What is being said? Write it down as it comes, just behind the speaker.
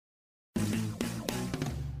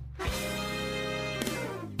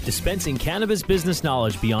Dispensing cannabis business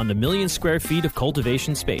knowledge beyond 1 million square feet of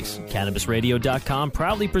cultivation space, CannabisRadio.com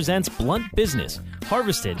proudly presents Blunt Business,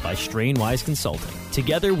 harvested by Strainwise Consulting.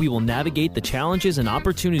 Together, we will navigate the challenges and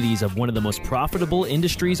opportunities of one of the most profitable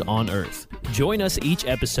industries on earth. Join us each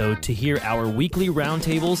episode to hear our weekly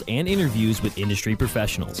roundtables and interviews with industry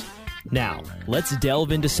professionals. Now, let's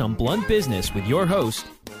delve into some blunt business with your host.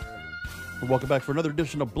 Welcome back for another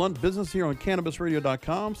edition of Blunt Business here on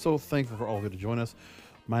CannabisRadio.com. So thankful for all of you to join us.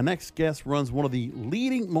 My next guest runs one of the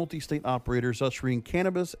leading multi-state operators ushering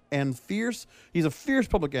cannabis and he's a fierce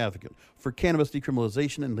public advocate for cannabis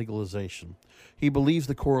decriminalization and legalization. He believes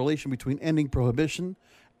the correlation between ending prohibition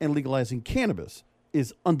and legalizing cannabis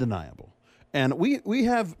is undeniable. And we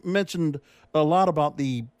have mentioned a lot about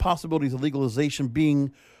the possibilities of legalization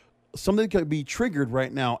being something that could be triggered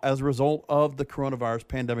right now as a result of the coronavirus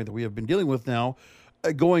pandemic that we have been dealing with now,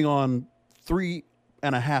 going on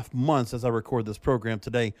 3.5 months as I record this program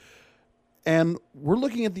today. And we're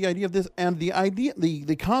looking at the idea of this, and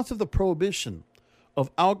the concept of prohibition of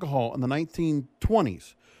alcohol in the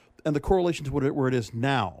 1920s and the correlation to where it is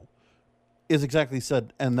now is exactly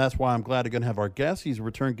said. And that's why I'm glad to going to have our guest. He's a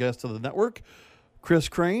return guest to the network, Chris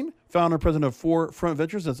Crane, founder and president of 4 Front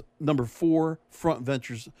Ventures. That's number 4 Front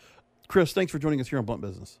Ventures. Chris, thanks for joining us here on Blunt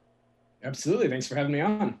Business. Absolutely. Thanks for having me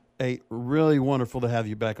on. Hey, really wonderful to have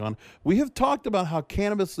you back on. We have talked about how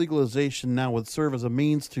cannabis legalization now would serve as a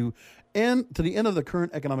means to the end of the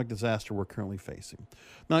current economic disaster we're currently facing.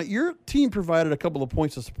 Now, your team provided a couple of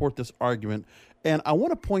points to support this argument, and I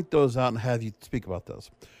want to point those out and have you speak about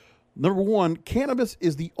those. Number 1, cannabis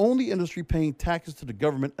is the only industry paying taxes to the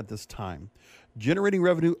government at this time, generating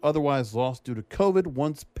revenue otherwise lost due to COVID.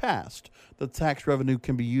 Once passed, the tax revenue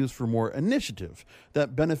can be used for more initiative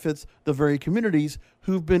that benefits the very communities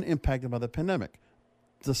who've been impacted by the pandemic.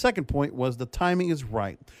 The second point was the timing is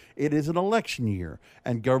right. It is an election year,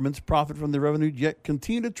 and governments profit from the revenue, yet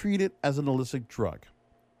continue to treat it as an illicit drug.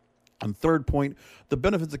 And third point, the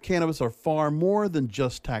benefits of cannabis are far more than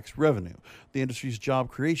just tax revenue. The industry's job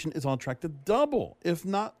creation is on track to double, if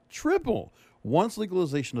not triple, once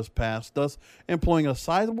legalization is passed, thus employing a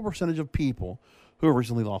sizable percentage of people who have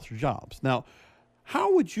recently lost their jobs. Now,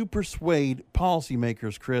 how would you persuade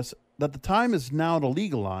policymakers, Chris, that the time is now to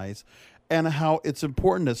legalize and how it's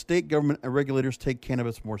important that state government and regulators take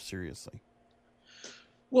cannabis more seriously?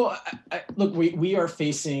 Well, look, we are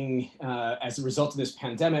facing, as a result of this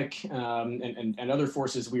pandemic and other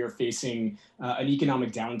forces, we are facing an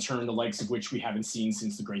economic downturn, the likes of which we haven't seen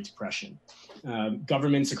since the Great Depression.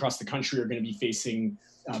 Governments across the country are going to be facing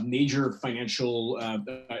major financial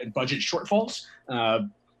budget shortfalls,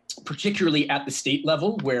 particularly at the state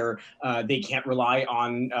level, where they can't rely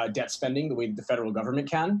on debt spending the way that the federal government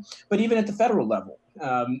can, but even at the federal level.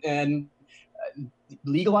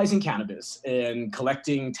 Legalizing cannabis and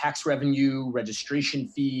collecting tax revenue, registration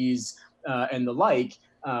fees, and the like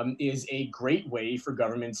is a great way for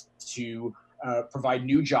governments to provide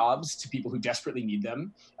new jobs to people who desperately need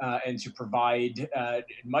them and to provide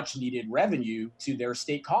much needed revenue to their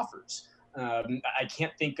state coffers. I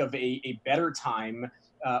can't think of a better time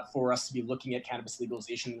for us to be looking at cannabis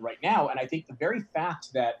legalization right now. And I think the very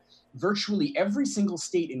fact that virtually every single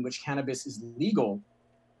state in which cannabis is legal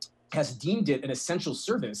has deemed it an essential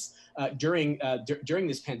service during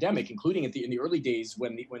this pandemic, including in the early days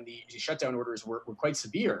when the shutdown orders were quite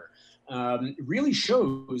severe, really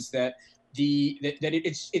shows that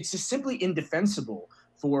it's just simply indefensible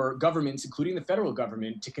for governments, including the federal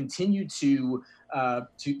government, to continue to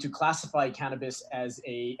classify cannabis as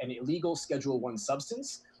an illegal Schedule I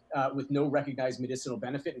substance with no recognized medicinal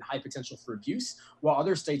benefit and high potential for abuse, while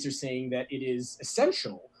other states are saying that it is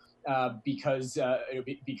essential because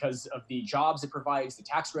of the jobs it provides, the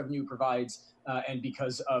tax revenue it provides, and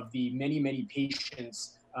because of the many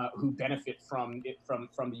patients who benefit from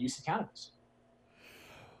the use of cannabis.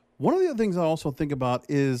 One of the other things I also think about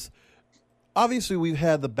is, obviously we've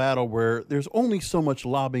had the battle where there's only so much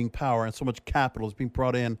lobbying power and so much capital is being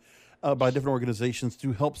brought in by different organizations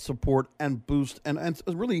to help support and boost and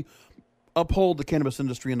really uphold the cannabis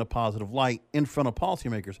industry in a positive light in front of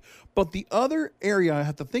policymakers. But the other area I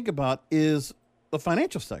have to think about is the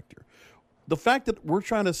financial sector. The fact that we're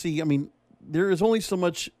trying to see, I mean, there is only so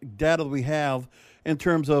much data that we have in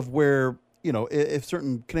terms of where, you know, if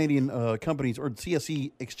certain Canadian companies or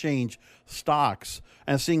CSE exchange stocks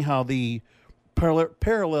and seeing how the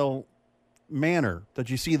parallel manner that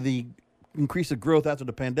you see the increase of growth after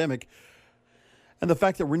the pandemic, and the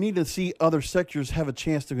fact that we need to see other sectors have a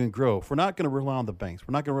chance to grow. If we're not going to rely on the banks,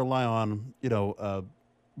 we're not going to rely on,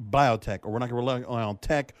 biotech, or we're not going to rely on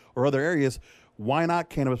tech or other areas, why not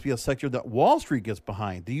cannabis be a sector that Wall Street gets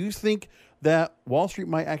behind? Do you think that Wall Street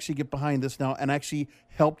might actually get behind this now and actually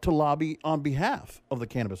help to lobby on behalf of the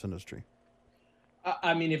cannabis industry?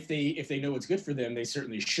 I mean, if they know what's good for them, they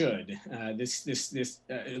certainly should. This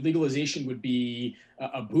legalization would be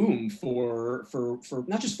a boom for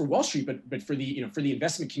not just for Wall Street, but for the for the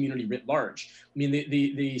investment community writ large. I mean,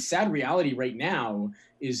 the sad reality right now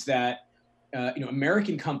is that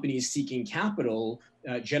American companies seeking capital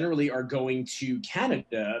generally are going to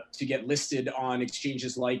Canada to get listed on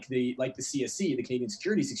exchanges like the CSE, the Canadian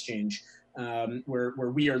Securities Exchange,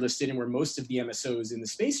 where we are listed and where most of the MSOs in the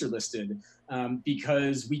space are listed,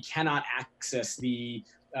 because we cannot access the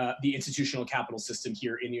institutional capital system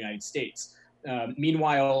here in the United States.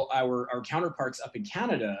 Meanwhile, our counterparts up in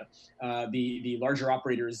Canada, the larger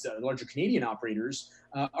operators, larger Canadian operators,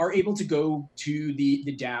 are able to go to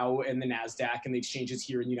the Dow and the NASDAQ and the exchanges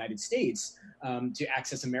here in the United States to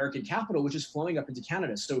access American capital, which is flowing up into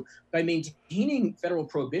Canada. So by maintaining federal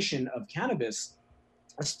prohibition of cannabis,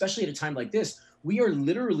 especially at a time like this, we are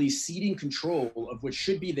literally ceding control of what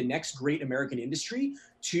should be the next great American industry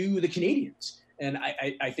to the Canadians. And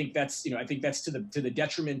I think that's to the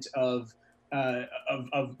detriment of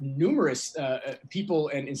numerous people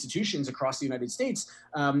and institutions across the United States,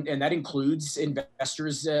 and that includes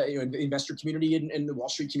investors, the investor community and the Wall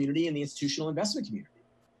Street community and the institutional investment community.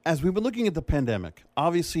 As we've been looking at the pandemic,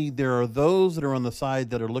 obviously there are those that are on the side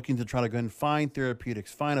that are looking to try to go and find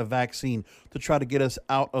therapeutics, find a vaccine to try to get us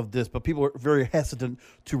out of this. But people are very hesitant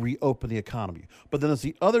to reopen the economy. But then there's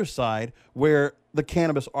the other side where the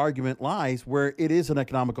cannabis argument lies, where it is an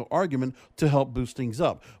economical argument to help boost things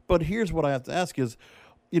up. But here's what I have to ask is,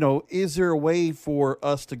 is there a way for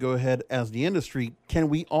us to go ahead as the industry? Can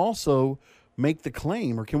we also make the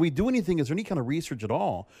claim, or can we do anything? Is there any kind of research at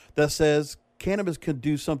all that says cannabis could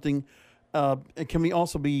do something? And can we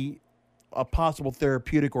also be a possible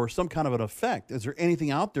therapeutic or some kind of an effect? Is there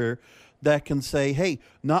anything out there that can say, hey,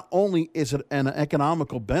 not only is it an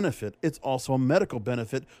economical benefit, it's also a medical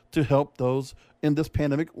benefit to help those in this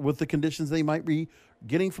pandemic with the conditions they might be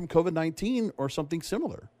getting from COVID-19 or something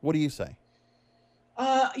similar? What do you say?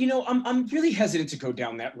 I'm really hesitant to go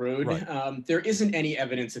down that road. Right. There isn't any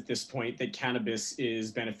evidence at this point that cannabis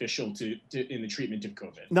is beneficial to in the treatment of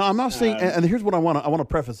COVID. No, I'm not saying, and here's what I want to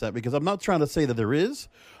preface that, because I'm not trying to say that there is.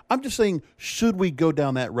 I'm just saying, should we go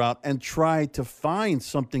down that route and try to find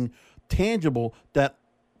something tangible that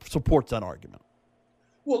supports that argument?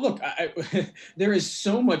 Well, look, there is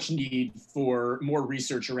so much need for more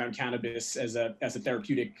research around cannabis as a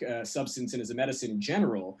therapeutic substance and as a medicine in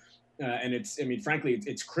general. And frankly,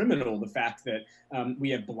 it's criminal, the fact that we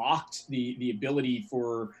have blocked the ability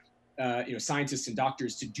for scientists and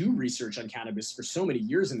doctors to do research on cannabis for so many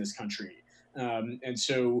years in this country. And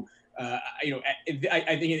so,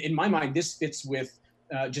 I think in my mind, this fits with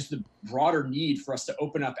just the broader need for us to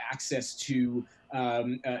open up access to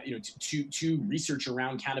research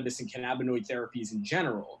around cannabis and cannabinoid therapies in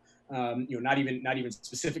general. Not even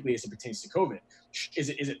specifically as it pertains to COVID. Is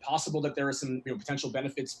it possible that there are some potential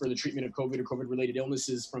benefits for the treatment of COVID or COVID-related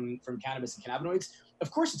illnesses from cannabis and cannabinoids?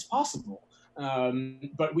 Of course, it's possible,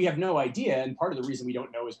 but we have no idea. And part of the reason we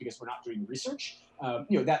don't know is because we're not doing the research.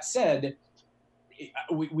 That said,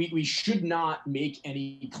 we should not make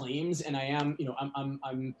any claims. And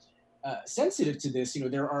I'm sensitive to this.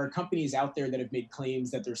 There are companies out there that have made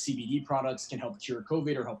claims that their CBD products can help cure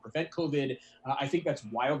COVID or help prevent COVID. I think that's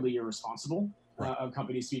wildly irresponsible of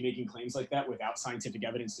companies to be making claims like that without scientific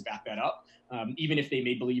evidence to back that up. Even if they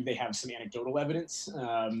may believe they have some anecdotal evidence,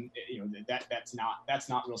 that's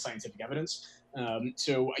not real scientific evidence.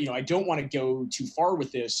 So I don't want to go too far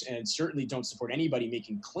with this, and certainly don't support anybody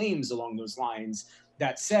making claims along those lines.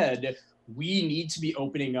 That said, we need to be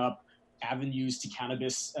opening up avenues to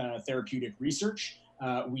cannabis therapeutic research.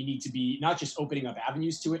 We need to be not just opening up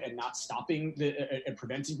avenues to it and not stopping and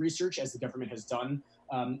preventing research as the government has done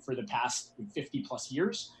for the past 50 plus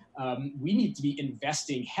years. We need to be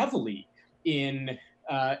investing heavily in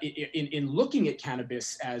looking at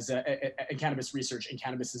cannabis as cannabis research and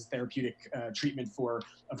cannabis as therapeutic treatment for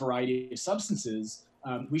a variety of substances.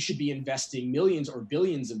 We should be investing millions or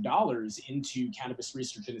billions of dollars into cannabis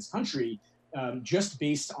research in this country, just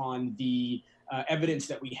based on the evidence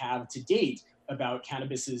that we have to date about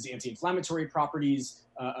cannabis's anti-inflammatory properties,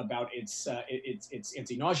 about its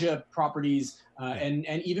anti-nausea properties, and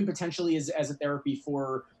even potentially as a therapy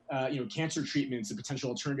for cancer treatments, a potential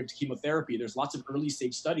alternative to chemotherapy. There's lots of early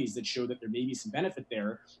stage studies that show that there may be some benefit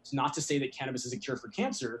there. It's not to say that cannabis is a cure for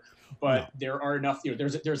cancer, but there are enough.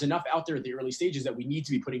 There's enough out there at the early stages that we need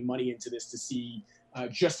to be putting money into this to see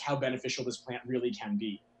just how beneficial this plant really can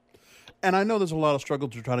be. And I know there's a lot of struggle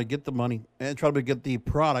to try to get the money and try to get the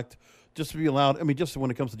product just to be allowed. I mean, just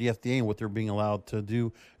when it comes to the FDA and what they're being allowed to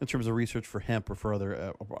do in terms of research for hemp or for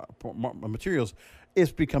other materials,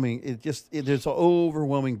 it's becoming, there's an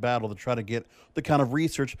overwhelming battle to try to get the kind of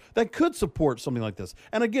research that could support something like this.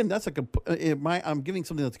 And again, I'm giving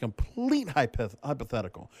something that's a complete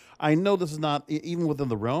hypothetical. I know this is not even within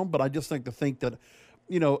the realm, but I just think that,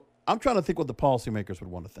 I'm trying to think what the policymakers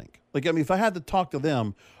would want to think. Like, I mean, if I had to talk to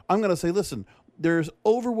them, I'm going to say, listen, there's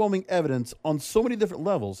overwhelming evidence on so many different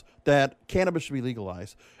levels that cannabis should be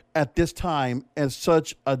legalized at this time as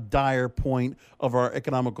such a dire point of our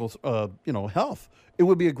economical, health. It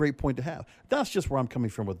would be a great point to have. That's just where I'm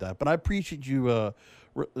coming from with that. But I appreciate you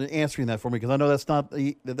answering that for me, because I know that's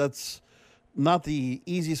not the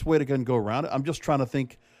easiest way to go around it. I'm just trying to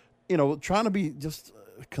think, trying to be just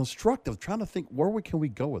constructive, trying to think where can we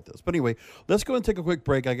go with this. But anyway, let's go and take a quick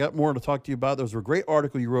break. I got more to talk to you about. There's a great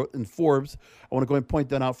article you wrote in Forbes. I want to go and point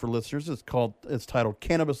that out for listeners. It's titled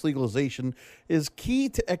 "Cannabis Legalization is Key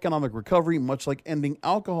to Economic Recovery, Much Like Ending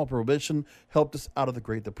Alcohol Prohibition Helped Us Out of the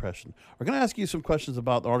Great Depression." We're going to ask you some questions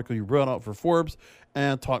about the article you wrote out for Forbes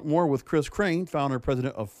and talk more with Chris Crane, founder and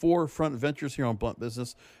president of Forefront Ventures, here on Blunt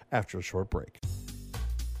Business after a short break.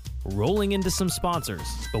 Rolling into some sponsors,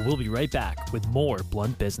 but we'll be right back with more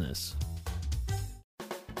Blunt Business.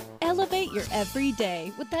 Elevate your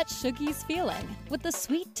everyday with that Shoogies feeling, with the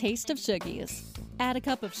sweet taste of Shoogies. Add a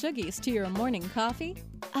cup of Shoogies to your morning coffee.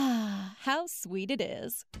 Ah, how sweet it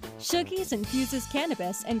is. Shoogies infuses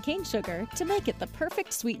cannabis and cane sugar to make it the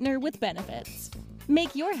perfect sweetener with benefits.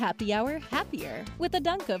 Make your happy hour happier with a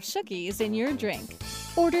dunk of Shoogies in your drink.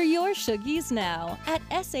 Order your Shoogies now at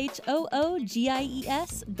shoogies.com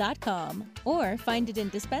or find it in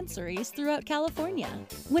dispensaries throughout California.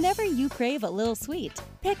 Whenever you crave a little sweet,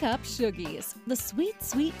 pick up Shoogies, the sweet,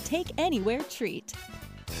 sweet take-anywhere treat.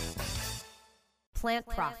 Plant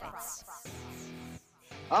Profits.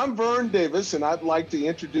 I'm Vern Davis, and I'd like to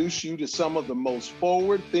introduce you to some of the most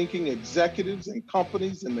forward-thinking executives and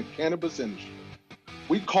companies in the cannabis industry.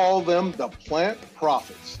 We call them the Plant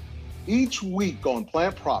Profits. Each week on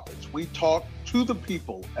Plant Profits, we talk to the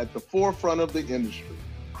people at the forefront of the industry,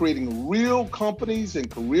 creating real companies and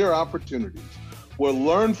career opportunities. We'll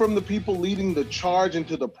learn from the people leading the charge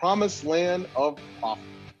into the promised land of profit.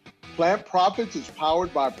 Plant Profits is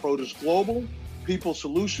powered by Protus Global, people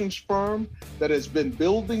solutions firm that has been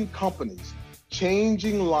building companies,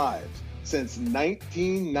 changing lives since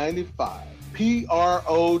 1995.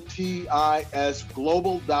 PROTIS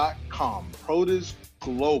Global.com, Protus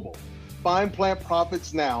Global. Find Plant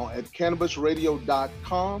Profits now at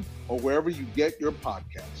CannabisRadio.com or wherever you get your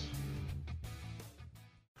podcasts.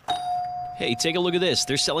 Hey, take a look at this.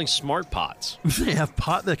 They're selling smart pots. They have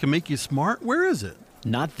pot that can make you smart? Where is it?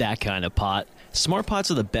 Not that kind of pot. Smart pots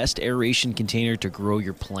are the best aeration container to grow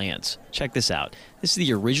your plants. Check this out. This is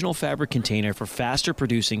the original fabric container for faster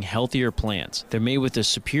producing, healthier plants. They're made with a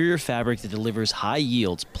superior fabric that delivers high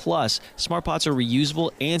yields. Plus, smart pots are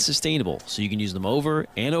reusable and sustainable, so you can use them over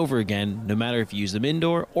and over again, no matter if you use them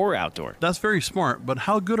indoor or outdoor. That's very smart, but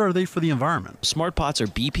how good are they for the environment? Smart pots are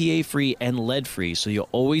BPA-free and lead-free, so you'll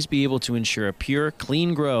always be able to ensure a pure,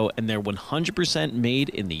 clean grow, and they're 100% made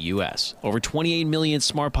in the U.S. Over 28 million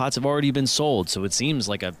smart pots have already been sold, so it seems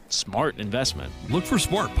like a smart investment. Look for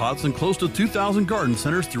smart pots in close to 2,000 garden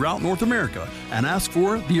centers throughout North America and ask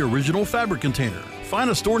for the original fabric container. Find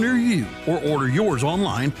a store near you or order yours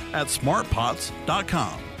online at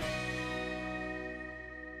smartpots.com.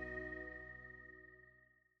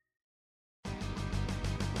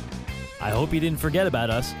 I hope you didn't forget about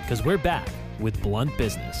us, because we're back with Blunt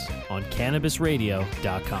Business on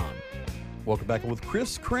CannabisRadio.com. Welcome back with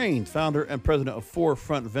Chris Crane, founder and president of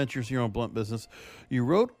Forefront Ventures here on Blunt Business. You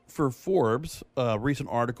wrote for Forbes a recent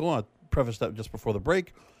article, I prefaced that just before the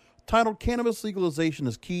break, titled "Cannabis Legalization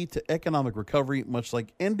is Key to Economic Recovery, Much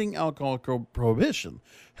Like Ending Alcohol Prohibition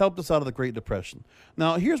Helped Us Out of the Great Depression."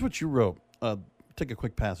 Now, here's what you wrote. Take a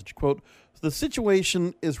quick passage. Quote, "The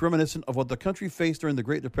situation is reminiscent of what the country faced during the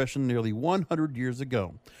Great Depression nearly 100 years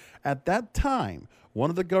ago. At that time, one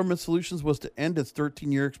of the government solutions was to end its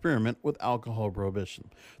 13-year experiment with alcohol prohibition.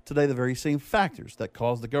 Today, the very same factors that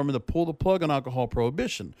caused the government to pull the plug on alcohol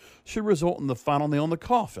prohibition should result in the final nail in the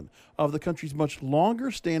coffin of the country's much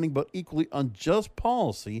longer-standing but equally unjust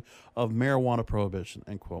policy of marijuana prohibition,"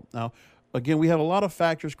 end quote. Now, again, we have a lot of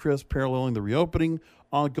factors, Chris, paralleling the reopening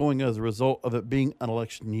ongoing as a result of it being an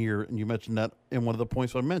election year, and you mentioned that in one of the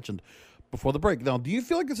points I mentioned before the break. Now, do you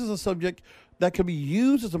feel like this is a subject that could be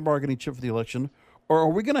used as a bargaining chip for the election, or are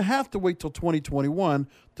we going to have to wait till 2021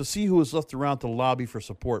 to see who is left around to lobby for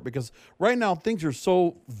support? Because right now things are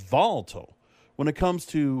so volatile when it comes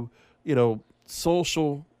to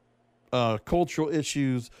social, cultural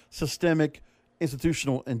issues, systemic,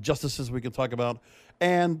 institutional injustices we can talk about,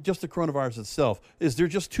 and just the coronavirus itself. Is there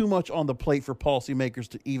just too much on the plate for policymakers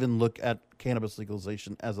to even look at cannabis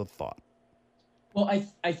legalization as a thought? Well,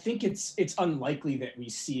 I think it's unlikely that we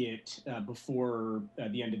see it before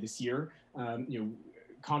the end of this year.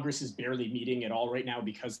 Congress is barely meeting at all right now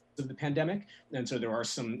because of the pandemic, and so there are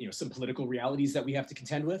some political realities that we have to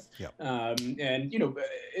contend with. Yep.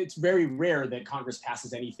 It's very rare that Congress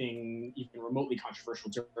passes anything even remotely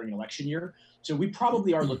controversial during an election year. So we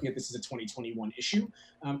probably are looking at this as a 2021 issue.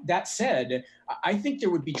 That said, I think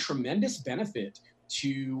there would be tremendous benefit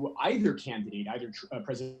to either candidate, either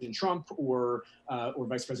President Trump or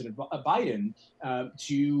Vice President Biden,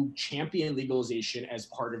 to champion legalization as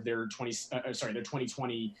part of their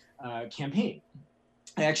 2020 campaign.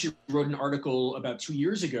 I actually wrote an article about 2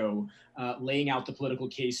 years ago laying out the political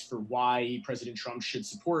case for why President Trump should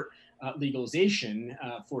support legalization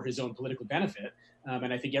for his own political benefit.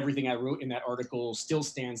 And I think everything I wrote in that article still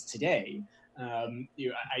stands today.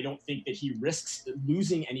 I don't think that he risks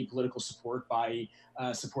losing any political support by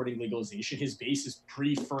supporting legalization. His base is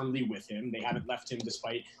pretty firmly with him. They haven't left him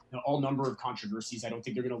despite all number of controversies. I don't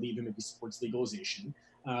think they're going to leave him if he supports legalization.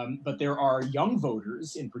 But there are young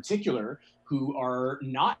voters in particular who are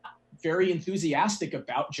not very enthusiastic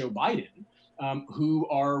about Joe Biden, who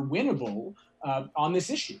are winnable on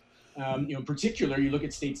this issue. In particular, you look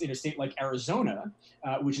at states in a state like Arizona,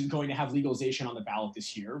 which is going to have legalization on the ballot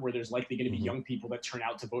this year, where there's likely going to be young people that turn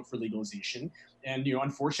out to vote for legalization. And,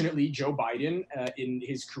 unfortunately, Joe Biden in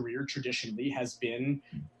his career traditionally has been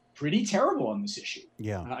pretty terrible on this issue.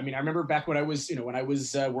 Yeah. I remember back when I was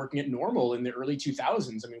working at Normal in the early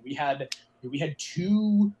 2000s. We had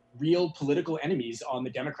two real political enemies on the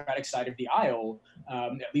Democratic side of the aisle,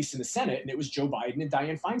 at least in the Senate, and it was Joe Biden and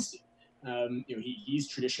Dianne Feinstein. He's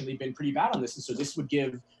traditionally been pretty bad on this. And so this would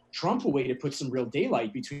give Trump a way to put some real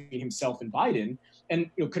daylight between himself and Biden.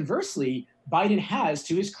 And conversely, Biden has,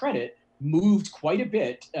 to his credit, moved quite a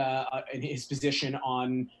bit in his position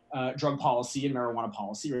on drug policy and marijuana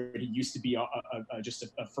policy. Right? He used to be just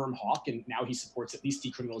a firm hawk, and now he supports at least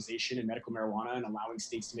decriminalization and medical marijuana and allowing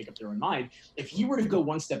states to make up their own mind. If he were to go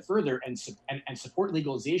one step further and support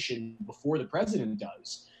legalization before the president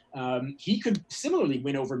does, he could similarly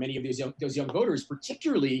win over many of those young voters,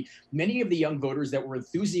 particularly many of the young voters that were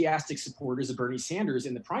enthusiastic supporters of Bernie Sanders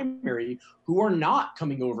in the primary, who are not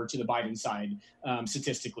coming over to the Biden side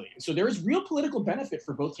statistically. So there is real political benefit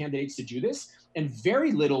for both candidates to do this, and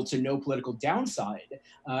very little to no political downside.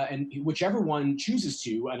 And whichever one chooses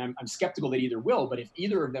to, and I'm skeptical that either will, but if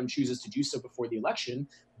either of them chooses to do so before the election,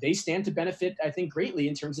 they stand to benefit, I think, greatly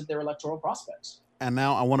in terms of their electoral prospects. And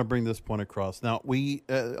now I want to bring this point across. Now, we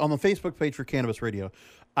on the Facebook page for Cannabis Radio,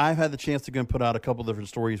 I've had the chance to go and put out a couple different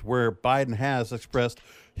stories where Biden has expressed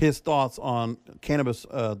his thoughts on cannabis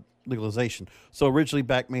legalization. So originally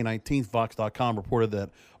back May 19th, Vox.com reported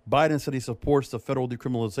that Biden said he supports the federal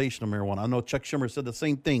decriminalization of marijuana. I know Chuck Schumer said the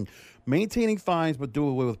same thing, maintaining fines but do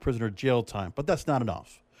away with prisoner jail time. But that's not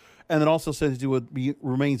enough. And it also says he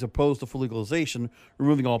remains opposed to full legalization,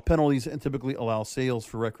 removing all penalties, and typically allow sales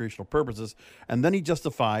for recreational purposes. And then he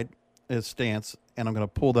justified his stance, and I'm going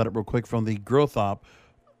to pull that up real quick from the Growth Op.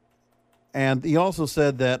 And he also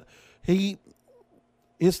said that he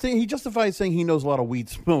justified saying he knows a lot of weed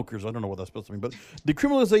smokers. I don't know what that's supposed to mean, but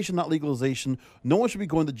decriminalization, not legalization. No one should be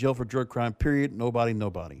going to jail for drug crime, period.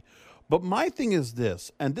 Nobody. But my thing is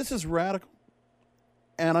this, and this is radical.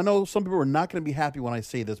 And I know some people are not going to be happy when I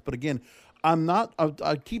say this, but again,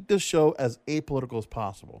 I keep this show as apolitical as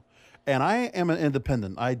possible. And I am an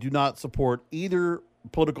independent. I do not support either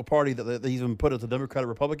political party that they even put as a Democrat or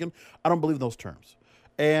Republican. I don't believe in those terms.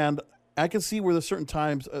 And I can see where there's certain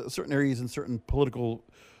times, certain areas and certain political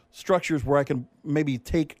structures where I can maybe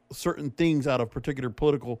take certain things out of particular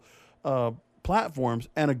political platforms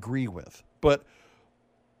and agree with. But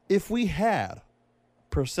if we had,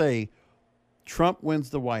 per se, Trump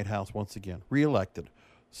wins the White House once again, reelected.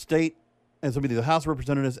 State and somebody, the House of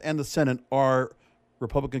Representatives and the Senate are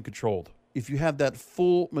Republican controlled. If you have that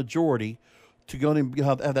full majority to go and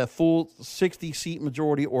have that full 60-seat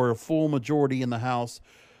majority or a full majority in the House,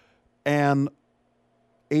 and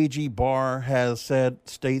AG Barr has said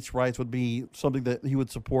states' rights would be something that he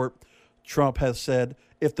would support. Trump has said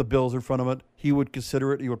if the bill's in front of it, he would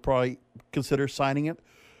consider it. He would probably consider signing it.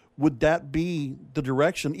 Would that be the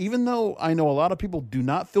direction, even though I know a lot of people do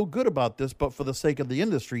not feel good about this, but for the sake of the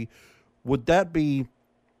industry, would that be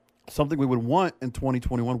something we would want in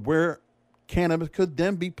 2021 where cannabis could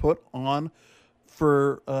then be put on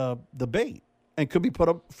for debate and could be put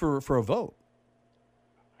up for a vote?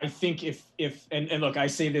 think if and look, I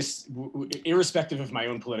say this irrespective of my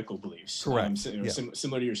own political beliefs. Correct.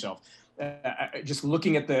 Similar to yourself. Just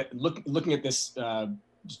looking at this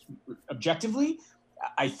just objectively,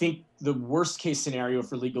 I think the worst case scenario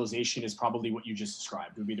for legalization is probably what you just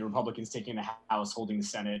described. It would be the Republicans taking the House, holding the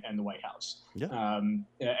Senate and the White House. Yeah.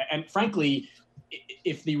 And frankly,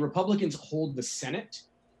 if the Republicans hold the Senate,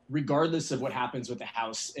 regardless of what happens with the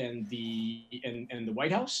House and the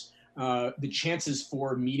White House, the chances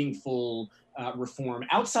for meaningful reform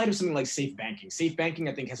outside of something like safe banking,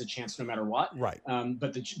 I think has a chance no matter what. Right.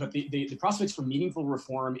 But the prospects for meaningful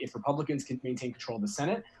reform, if Republicans can maintain control of the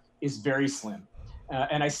Senate, is very slim.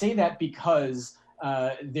 And I say that because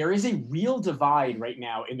there is a real divide right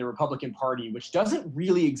now in the Republican Party, which doesn't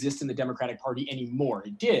really exist in the Democratic Party anymore.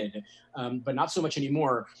 It did, but not so much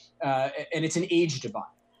anymore. And it's an age divide.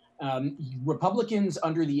 Republicans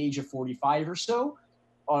under the age of 45 or so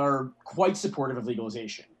are quite supportive of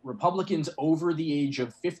legalization. Republicans over the age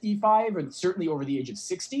of 55, and certainly over the age of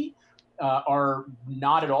 60, are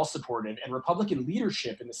not at all supportive. And Republican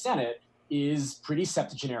leadership in the Senate is pretty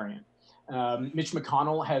septuagenarian. Mitch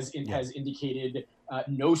McConnell has indicated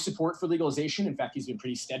no support for legalization. In fact, he's been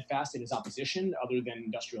pretty steadfast in his opposition, other than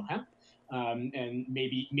industrial hemp, and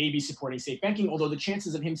maybe supporting safe banking. Although the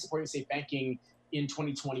chances of him supporting safe banking in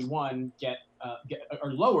 2021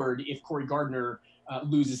 are lowered if Cory Gardner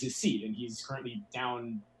loses his seat, and he's currently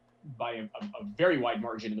down by a very wide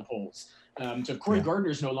margin in the polls. So if Cory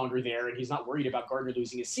Gardner is no longer there, and he's not worried about Gardner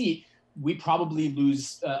losing his seat, we probably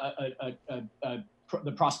lose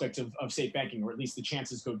the prospect of safe banking, or at least the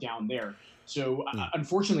chances go down there. So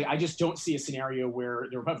unfortunately, I just don't see a scenario where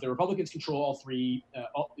the Republicans control all three,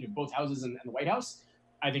 both houses and the White House.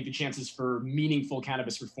 I think the chances for meaningful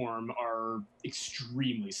cannabis reform are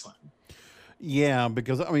extremely slim. Yeah,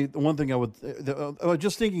 because I mean, the one thing I was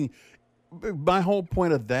just thinking, my whole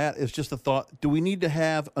point of that is just the thought: do we need to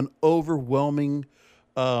have an overwhelming,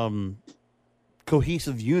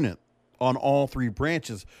 cohesive unit on all three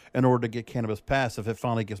branches in order to get cannabis passed if it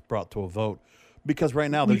finally gets brought to a vote? Because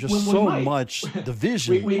right now there's just much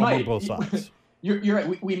division on both sides. You're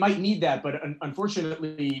right. We might need that, but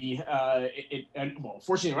unfortunately,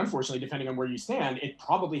 fortunately or unfortunately, depending on where you stand, it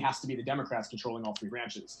probably has to be the Democrats controlling all three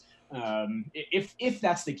branches. If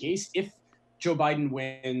that's the case, if Joe Biden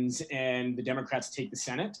wins and the Democrats take the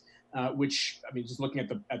Senate, which I mean, just looking at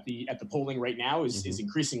the polling right now is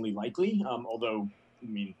increasingly likely, although I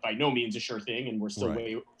mean by no means a sure thing, and we're still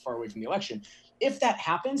way far away from the election. If that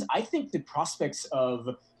happens, I think the prospects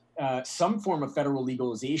of some form of federal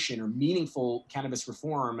legalization or meaningful cannabis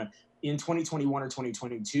reform in 2021 or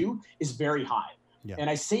 2022 is very high. Yeah.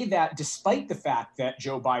 And I say that despite the fact that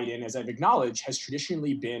Joe Biden, as I've acknowledged, has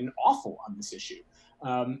traditionally been awful on this issue.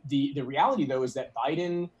 The reality, though, is that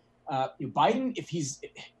Biden, if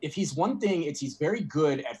he's one thing, it's he's very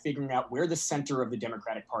good at figuring out where the center of the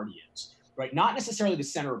Democratic Party is, right? Not necessarily the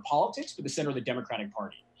center of politics, but the center of the Democratic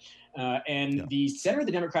Party. The center of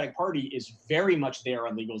the Democratic Party is very much there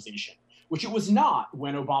on legalization, which it was not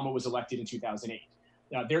when Obama was elected in 2008.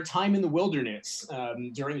 Their time in the wilderness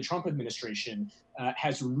during the Trump administration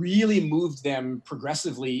has really moved them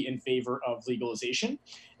progressively in favor of legalization.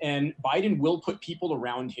 And Biden will put people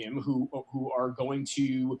around him who are going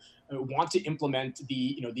to want to implement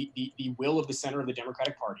the will of the center of the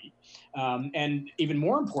Democratic Party. And even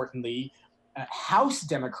more importantly, House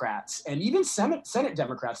Democrats and even Senate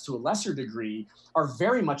Democrats to a lesser degree are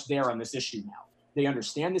very much there on this issue now. They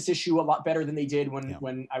understand this issue a lot better than they did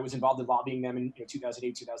when I was involved in lobbying them in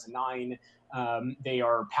 2008, 2009. They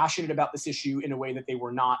are passionate about this issue in a way that they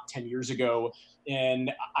were not 10 years ago.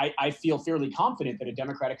 And I feel fairly confident that a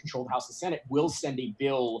Democratic-controlled House and Senate will send a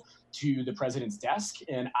bill to the president's desk.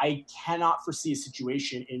 And I cannot foresee a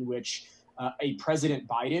situation in which a President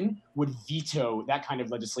Biden would veto that kind of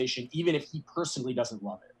legislation, even if he personally doesn't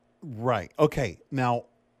love it. Right. Okay. Now,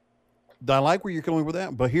 I like where you're going with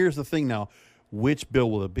that, but here's the thing now. Which bill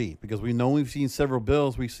will it be? Because we've seen several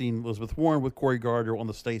bills. We've seen Elizabeth Warren with Cory Gardner on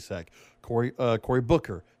the States Act. Cory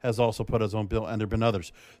Booker has also put his own bill, and there have been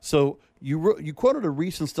others. So you quoted a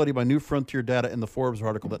recent study by New Frontier Data in the Forbes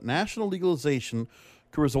article that national legalization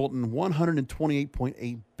could result in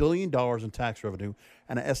 $128.8 billion in tax revenue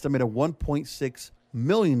and an estimated 1.6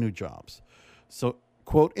 million new jobs. So,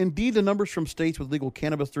 quote, indeed, the numbers from states with legal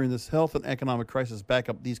cannabis during this health and economic crisis back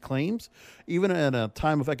up these claims, even at a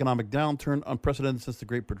time of economic downturn unprecedented since the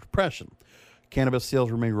Great Depression. Cannabis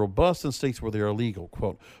sales remain robust in states where they are legal,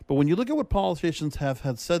 quote. But when you look at what politicians have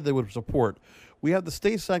said they would support, we have the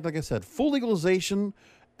States Act, like I said, full legalization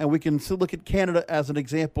and we can still look at Canada as an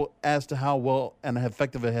example as to how well and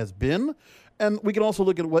effective it has been. And we can also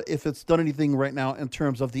look at what if it's done anything right now in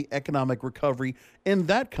terms of the economic recovery in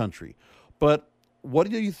that country. But what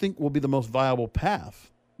do you think will be the most viable path?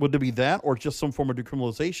 Would it be that or just some form of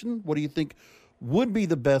decriminalization? What do you think would be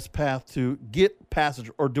the best path to get passage?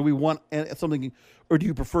 Or do we want something, or do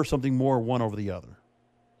you prefer something more one over the other?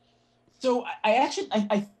 So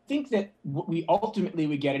I think that what we ultimately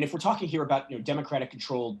would get, and if we're talking here about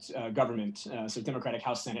Democratic-controlled government, so Democratic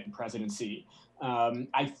House, Senate, and presidency,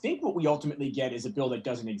 I think what we ultimately get is a bill that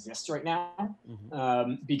doesn't exist right now,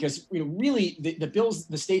 because really the bills,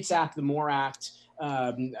 the States Act, the MORE Act,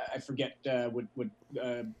 I forget what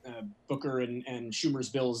Booker and Schumer's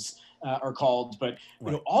bills are called, but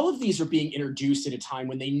all of these are being introduced at a time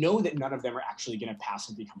when they know that none of them are actually going to pass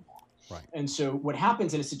and become law. Right. And so what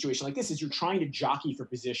happens in a situation like this is you're trying to jockey for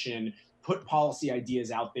position, put policy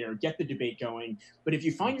ideas out there, get the debate going. But if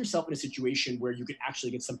you find yourself in a situation where you can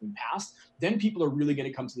actually get something passed, then people are really going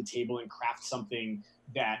to come to the table and craft something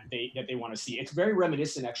that they want to see. It's very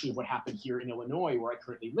reminiscent, actually, of what happened here in Illinois, where I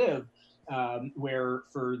currently live, where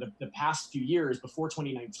for the past few years, before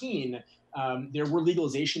 2019, there were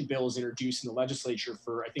legalization bills introduced in the legislature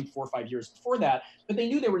for, I think, 4 or 5 years before that, but they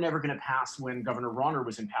knew they were never going to pass when Governor Rauner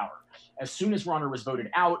was in power. As soon as Rauner was voted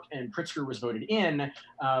out and Pritzker was voted in,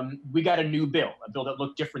 we got a new bill, a bill that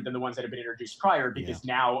looked different than the ones that had been introduced prior, because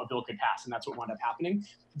now a bill could pass, and that's what wound up happening.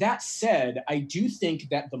 That said, I do think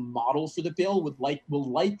that the model for the bill will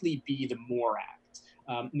likely be the MORE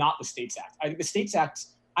Act, not the States Act.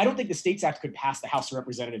 I don't think the States Act could pass the House of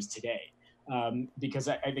Representatives today. Because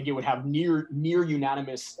I think it would have near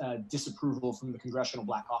unanimous disapproval from the Congressional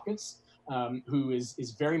Black Caucus, who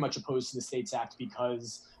is very much opposed to the States Act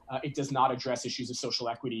because it does not address issues of social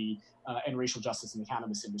equity and racial justice in the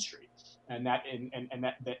cannabis industry, and that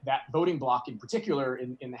voting bloc in particular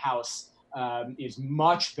in the House is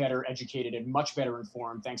much better educated and much better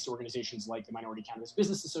informed, thanks to organizations like the Minority Cannabis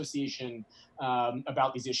Business Association,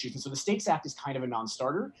 about these issues. And so the States Act is kind of a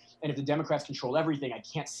non-starter. And if the Democrats control everything, I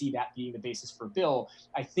can't see that being the basis for a bill.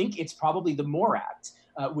 I think it's probably the MORE Act,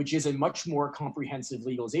 which is a much more comprehensive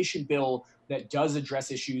legalization bill that does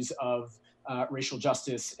address issues of racial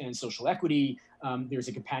justice and social equity. There's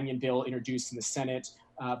a companion bill introduced in the Senate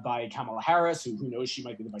by Kamala Harris, who knows, she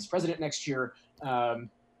might be the vice president next year.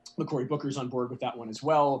 Cory Booker's on board with that one as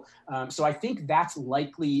well. So I think that's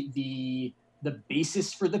likely the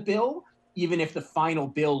basis for the bill, even if the final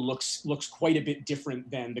bill looks quite a bit different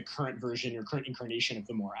than the current version or current incarnation of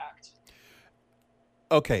the MORE Act.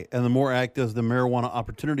 Okay, and the MORE Act is the Marijuana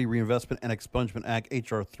Opportunity Reinvestment and Expungement Act,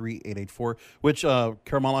 H.R. 3884, which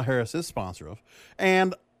Kamala Harris is sponsor of.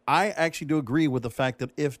 And I actually do agree with the fact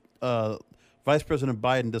that if Vice President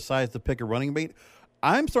Biden decides to pick a running mate,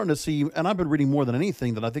 I'm starting to see, and I've been reading more than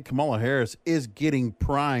anything, that I think Kamala Harris is getting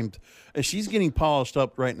primed, and she's getting polished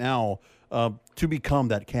up right now to become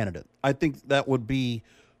that candidate. I think that would be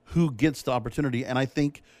who gets the opportunity, and I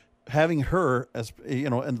think having her as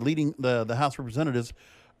and leading the House of Representatives,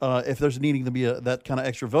 if there's needing to be that kind of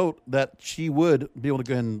extra vote, that she would be able to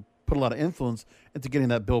go ahead and put a lot of influence into getting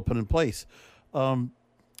that bill put in place.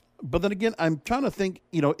 But then again, I'm trying to think,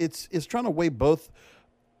 it's trying to weigh both.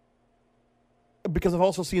 Because I've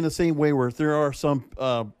also seen the same way where there are some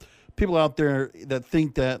people out there that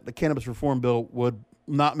think that the cannabis reform bill would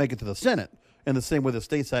not make it to the Senate in the same way the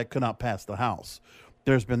States Act could not pass the House.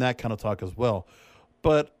 There's been that kind of talk as well.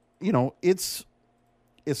 But, it's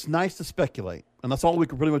nice to speculate. And that's all we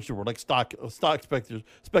can pretty much do. We're like stock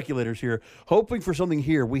speculators here, hoping for something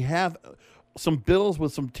here. We have some bills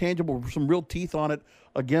with some tangible, some real teeth on it.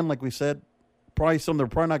 Again, like we said, they're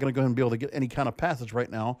probably not going to go ahead and be able to get any kind of passage right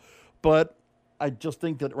now. But I just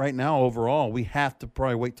think that right now, overall, we have to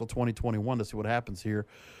probably wait till 2021 to see what happens here.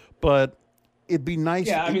 But it'd be nice.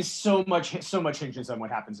 Yeah, I mean, so much hinges on what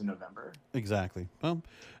happens in November. Exactly. Well,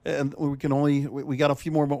 and we got a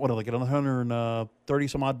few more, 130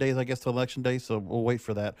 some odd days, I guess, to election day. So we'll wait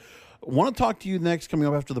for that. I want to talk to you next, coming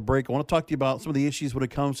up after the break. I want to talk to you about some of the issues when it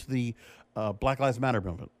comes to the Black Lives Matter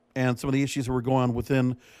movement and some of the issues that were going on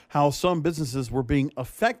within how some businesses were being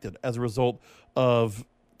affected as a result of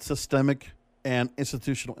systemic and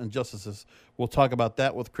institutional injustices. We'll talk about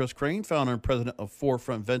that with Chris Crane, founder and president of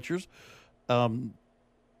Forefront Ventures.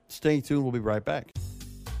 Stay tuned. We'll be right back.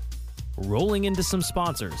 Rolling into some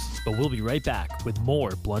sponsors, but we'll be right back with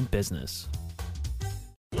more Blunt Business.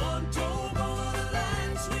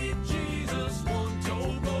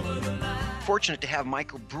 Fortunate to have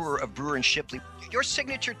Michael Brewer of Brewer and Shipley Your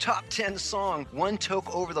signature top 10 song, One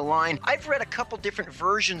Toke Over the Line. I've read a couple different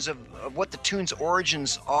versions of what the tune's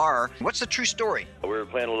origins are. What's the true story? We were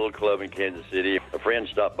playing a little club in Kansas City. A friend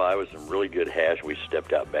stopped by with some really good hash. We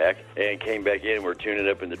stepped out back and came back in. We're tuning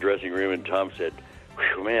up in the dressing room, and Tom said,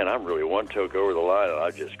 "Whew, man, I'm really one toke over the line." And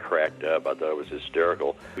I just cracked up. I thought it was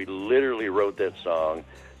hysterical. We literally wrote that song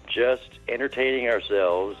just entertaining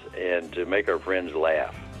ourselves and to make our friends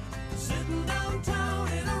laugh. Sitting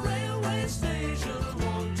downtown in a railway station,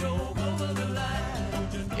 one toke over the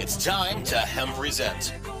line. It's time to Hemp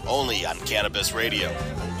Present, only on Cannabis Radio.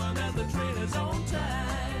 Woman at the train is on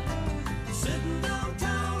time. Sitting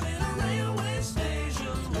downtown in a railway station,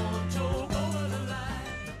 one toke over the line.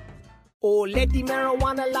 Oh, let the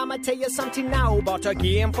marijuana llama tell you something now about a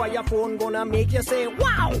game for your phone gonna make you say,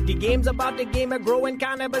 wow! The game's about the game of growing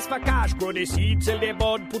cannabis for cash. Grow the seed, sell the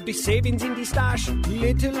bud, put the savings in the stash.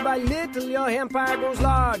 Little by little, your empire grows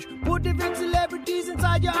large. Put different celebrities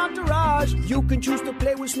inside your entourage. You can choose to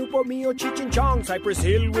play with Snoop or me or Cheech and Chong, Cypress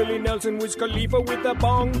Hill, Willie Nelson, Wiz Khalifa with a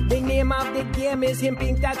bong. The name of the game is Hemp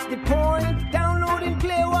Inc., that's the point. Download and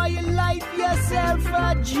play while you light yourself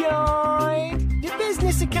a joint. The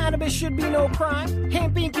business of cannabis should be no crime.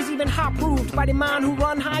 Hemp Inc. is even hot-proofed by the man who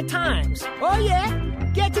run High Times. Oh yeah?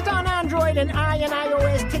 Get it on Android and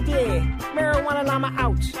iOS today. Marijuana Llama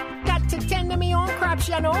out. Got to tend to me own crops,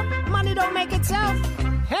 you know. Money don't make itself.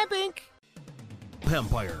 Hemp Inc.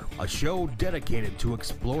 Hempire, a show dedicated to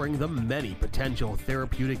exploring the many potential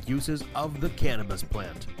therapeutic uses of the cannabis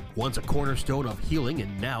plant. Once a cornerstone of healing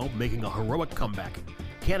and now making a heroic comeback,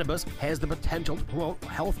 cannabis has the potential to promote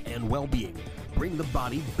health and well-being, bring the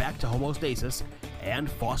body back to homeostasis,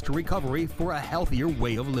 and foster recovery for a healthier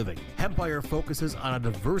way of living. Hempire focuses on a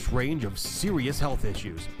diverse range of serious health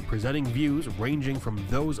issues, presenting views ranging from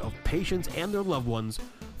those of patients and their loved ones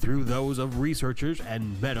through those of researchers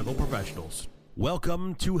and medical professionals.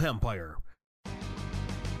 Welcome to Hempire.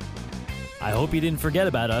 I hope you didn't forget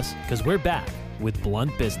about us, because we're back with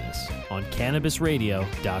Blunt Business on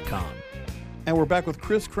CannabisRadio.com. And we're back with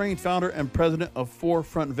Chris Crane, founder and president of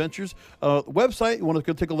Forefront Ventures. Website you want to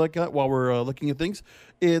go take a look at while we're looking at things.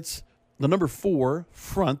 It's the number 4,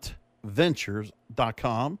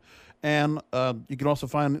 frontventures.com. And you can also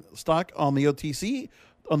find stock on the OTC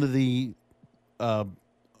under the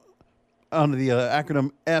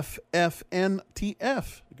acronym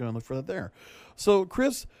FFNTF. You can look for that there. So,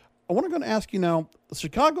 Chris, I want to go and ask you now, the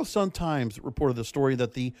Chicago Sun-Times reported the story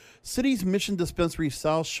that the city's Mission Dispensary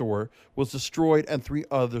South Shore was destroyed and 3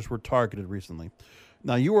 others were targeted recently.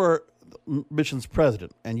 Now, you are Mission's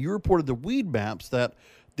president, and you reported the weed maps that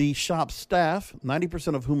the shop's staff,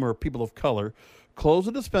 90% of whom are people of color, closed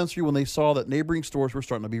the dispensary when they saw that neighboring stores were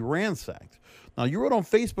starting to be ransacked. Now, you wrote on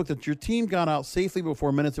Facebook that your team got out safely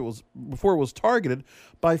before it was targeted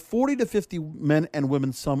by 40 to 50 men and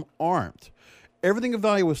women, some armed. Everything of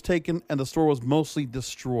value was taken, and the store was mostly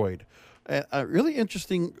destroyed. Really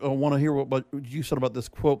interesting. I want to hear what you said about this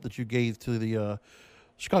quote that you gave to the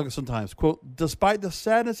Chicago Sun-Times. Quote, "Despite the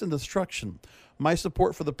sadness and destruction, my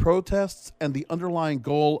support for the protests and the underlying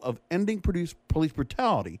goal of ending police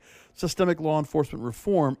brutality, systemic law enforcement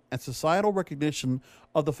reform, and societal recognition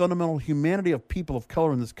of the fundamental humanity of people of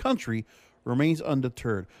color in this country remains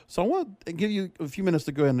undeterred." So I want to give you a few minutes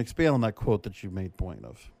to go ahead and expand on that quote that you made point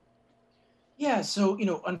of. Yeah, so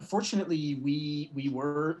unfortunately, we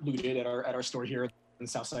were looted at our store here on the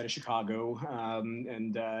south side of Chicago,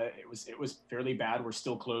 and it was fairly bad. We're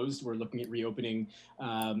still closed. We're looking at reopening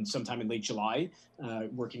sometime in late July,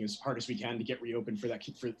 working as hard as we can to get reopened to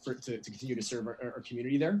continue to serve our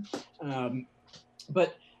community there.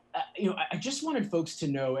 But I just wanted folks to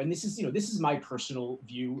know, and this is my personal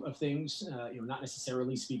view of things. Not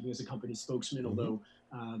necessarily speaking as a company spokesman, although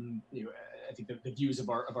I think the views of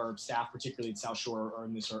our staff, particularly at South Shore, are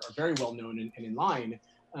very well known and in line.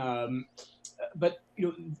 But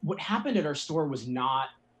what happened at our store was not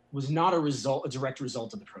a direct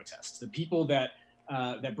result of the protests. The people that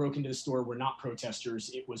broke into the store were not protesters.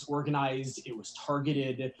 It was organized. It was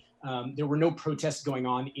targeted. There were no protests going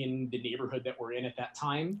on in the neighborhood that we're in at that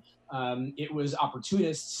time. It was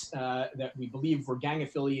opportunists that we believe were gang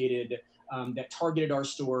affiliated, that targeted our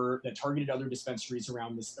store, that targeted other dispensaries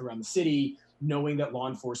around the city, knowing that law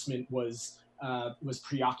enforcement was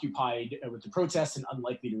preoccupied with the protests and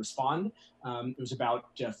unlikely to respond. It was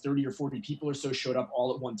about 30 or 40 people or so showed up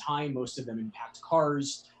all at one time, most of them in packed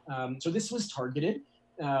cars. So this was targeted.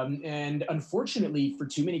 And unfortunately, for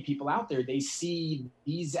too many people out there, they see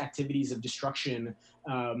these activities of destruction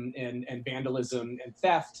and vandalism and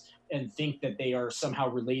theft and think that they are somehow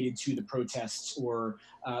related to the protests or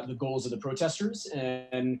the goals of the protesters.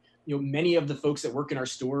 And many of the folks that work in our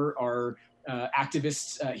store are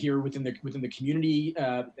activists here within the community,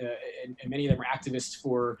 and many of them are activists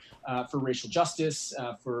for racial justice,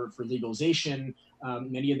 for legalization.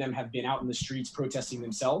 Many of them have been out in the streets protesting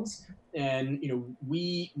themselves, and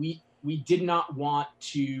we did not want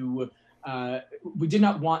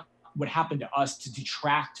what happened to us to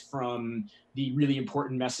detract from the really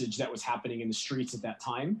important message that was happening in the streets at that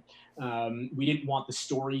time. We didn't want the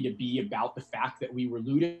story to be about the fact that we were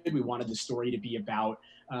looted. We wanted the story to be about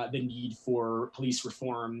the need for police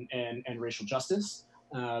reform and racial justice.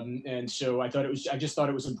 And so I just thought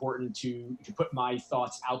it was important to put my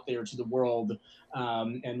thoughts out there to the world,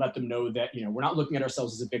 and let them know that, we're not looking at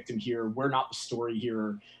ourselves as a victim here. We're not the story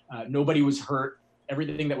here. Nobody was hurt.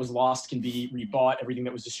 Everything that was lost can be rebought. Everything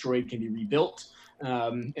that was destroyed can be rebuilt.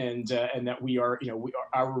 And that we are,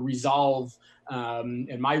 our resolve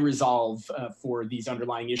and my resolve for these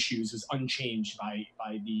underlying issues was unchanged by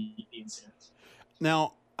the incident.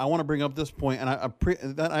 Now, I want to bring up this point, and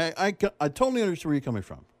I totally understand where you're coming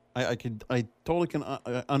from. I totally can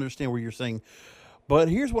understand where you're saying, but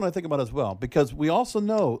here's what I think about as well, because we also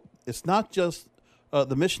know it's not just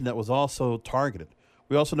the mission that was also targeted.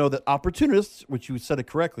 We also know that opportunists, which you said it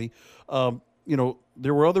correctly,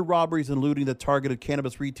 there were other robberies and looting that targeted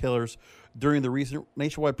cannabis retailers during the recent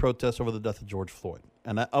nationwide protests over the death of George Floyd.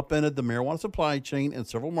 And that upended the marijuana supply chain in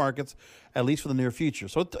several markets, at least for the near future.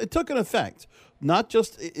 So it took an effect. Not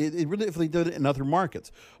just, it really did it in other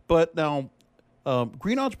markets. But now,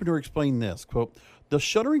 Green Entrepreneur explained this, quote, "The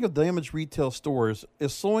shuttering of damaged retail stores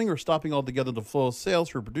is slowing or stopping altogether the flow of sales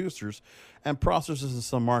for producers and processors in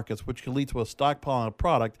some markets, which can lead to a stockpiling of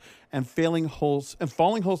product and falling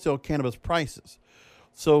wholesale cannabis prices."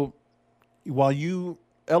 So while you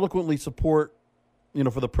eloquently support,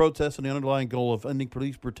 for the protests and the underlying goal of ending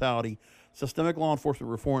police brutality, systemic law enforcement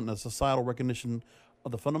reform, and the societal recognition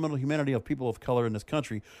of the fundamental humanity of people of color in this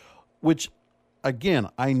country, which, again,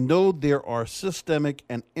 I know there are systemic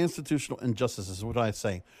and institutional injustices, is what I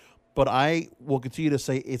say, but I will continue to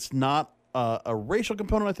say it's not a racial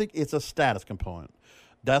component. I think it's a status component.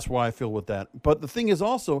 That's why I feel with that. But the thing is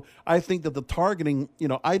also, I think that the targeting,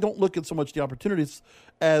 I don't look at so much the opportunities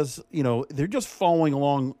as, they're just following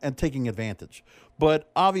along and taking advantage.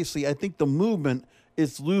 But obviously, I think the movement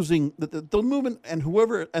is losing the movement, and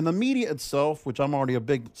whoever, and the media itself, which I'm already a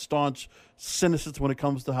big staunch cynicist when it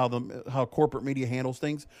comes to how corporate media handles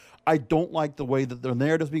things. I don't like the way that the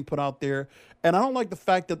narrative's being put out there, and I don't like the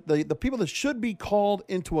fact that the people that should be called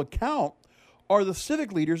into account are the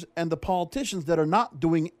civic leaders and the politicians that are not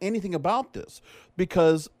doing anything about this.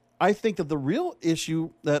 Because I think that the real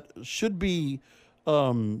issue that should be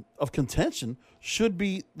of contention should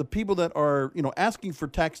be the people that are, asking for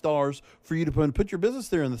tax dollars for you to put your business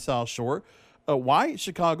there in the South Shore. Why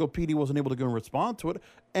Chicago PD wasn't able to go and respond to it,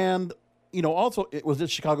 and also was it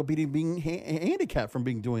Chicago PD being handicapped from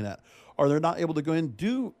doing that? Are they not able to go and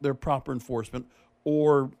do their proper enforcement,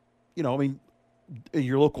 or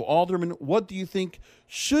your local alderman? What do you think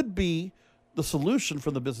should be the solution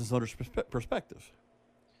from the business owner's perspective?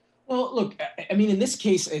 Well, look, in this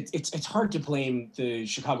case, it's hard to blame the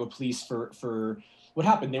Chicago police for what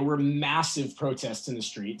happened. There were massive protests in the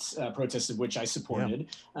streets, protests of which I supported.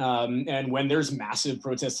 Yeah. And when there's massive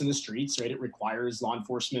protests in the streets, right, it requires law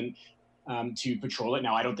enforcement to patrol it.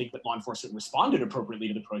 Now, I don't think that law enforcement responded appropriately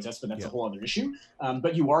to the protests, but that's a whole other issue.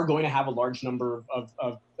 But you are going to have a large number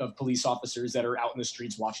of police officers that are out in the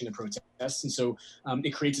streets watching the protests. And so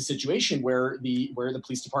it creates a situation where the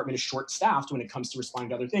police department is short-staffed when it comes to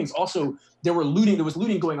responding to other things. Also, there was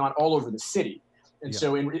looting going on all over the city. And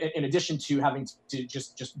so in addition to having to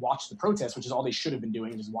just watch the protests, which is all they should have been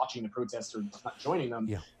doing, just watching the protests or not joining them,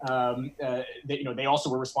 they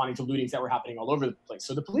also were responding to lootings that were happening all over the place.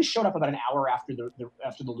 So the police showed up about an hour after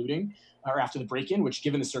the looting, or after the break-in, which,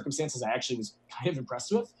 given the circumstances, I actually was kind of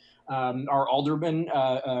impressed with. Our alderman,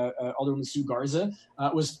 Alderman Sue Garza,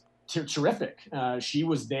 was terrific. She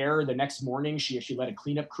was there the next morning. She led a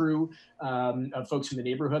cleanup crew of folks from the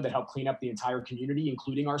neighborhood that helped clean up the entire community,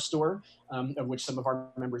 including our store, of which some of our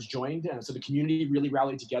members joined. So the community really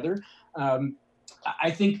rallied together.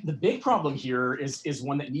 I think the big problem here is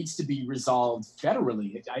one that needs to be resolved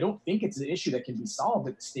federally. I don't think it's an issue that can be solved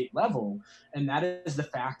at the state level, and that is the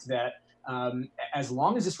fact that as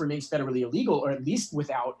long as this remains federally illegal, or at least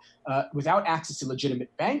without access to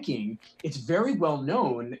legitimate banking, it's very well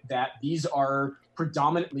known that these are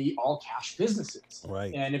predominantly all cash businesses.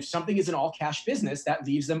 Right. And if something is an all cash business, that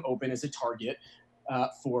leaves them open as a target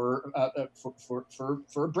for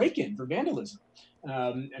a break-in, for vandalism.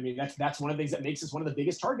 That's one of the things that makes us one of the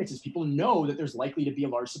biggest targets, is people know that there's likely to be a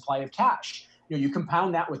large supply of cash. You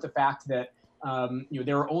compound that with the fact that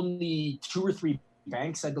there are only 2 or 3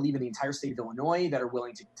 banks, I believe, in the entire state of Illinois that are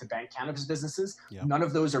willing to bank cannabis businesses. Yeah. None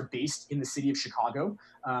of those are based in the city of Chicago.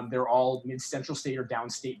 They're all mid-central state or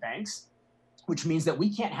downstate banks, which means that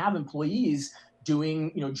we can't have employees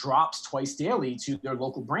doing drops twice daily to their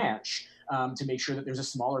local branch to make sure that there's a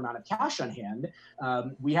smaller amount of cash on hand.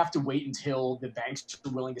 We have to wait until the banks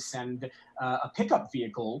are willing to send a pickup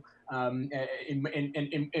vehicle. In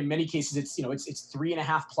many cases, it's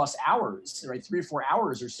 3.5+ hours, right? 3 or 4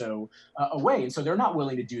 hours or so away, and so they're not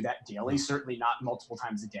willing to do that daily. Certainly not multiple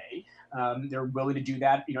times a day. They're willing to do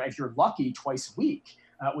that, if you're lucky, twice a week,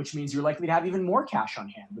 which means you're likely to have even more cash on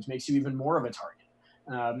hand, which makes you even more of a target.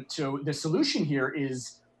 So the solution here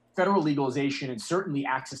is federal legalization and certainly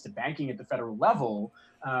access to banking at the federal level,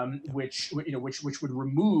 which would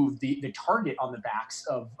remove the target on the backs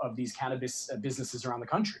of these cannabis businesses around the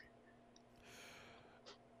country.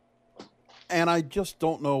 And I just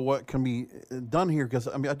don't know what can be done here, because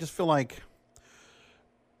I just feel like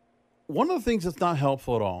one of the things that's not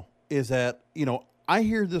helpful at all is that I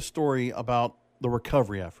hear this story about the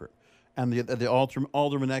recovery effort, and the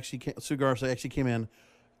alderman Sue Garza actually came in,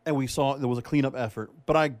 and we saw there was a cleanup effort.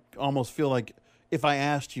 But I almost feel like if I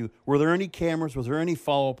asked you, were there any cameras, was there any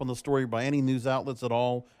follow-up on the story by any news outlets at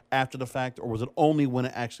all after the fact, or was it only when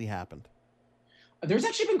it actually happened? There's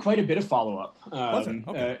actually been quite a bit of follow-up.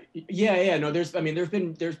 Okay. No, there's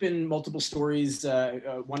been multiple stories.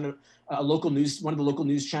 One of the local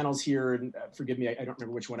news channels here, and forgive me, I don't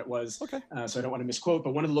remember which one it was. Okay. So I don't want to misquote,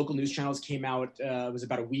 but one of the local news channels came out. It was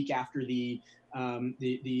about a week after the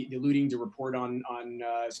looting to report on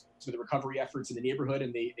some of the recovery efforts in the neighborhood,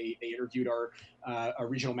 and they interviewed our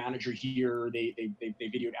regional manager here. They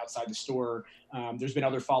videoed outside the store. There's been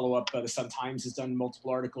other follow-up. The Sun-Times has done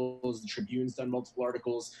multiple articles. The Tribune's done multiple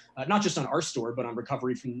articles, not just on our store, but on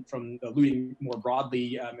recovery from looting more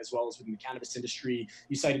broadly, as well as within the cannabis industry.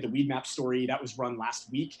 You cited the Weed Map story that was run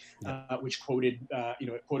last week, which quoted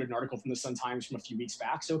an article from the Sun-Times from a few weeks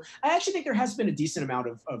back. So I actually think there has been a decent amount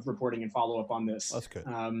of reporting and follow-up on this. That's good.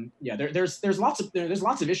 There's lots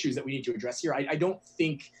of issues that we need to address here. I don't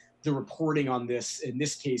think the reporting on this in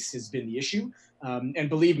this case has been the issue. And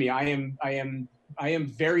believe me, I am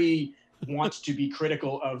very want to be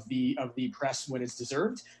critical of the press when it's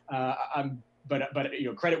deserved. But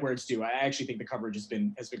credit where it's due. I actually think the coverage has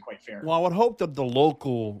been quite fair. Well, I would hope that the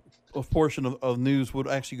local portion of news would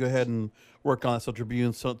actually go ahead and work on it. So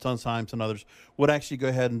Tribune, Sun-Times, and others would actually go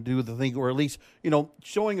ahead and do the thing, or at least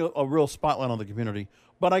showing a real spotlight on the community.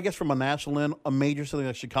 But I guess from a national end, a major city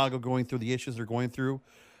like Chicago going through the issues they're going through,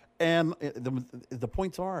 and the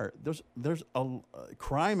points are there's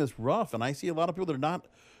crime is rough, and I see a lot of people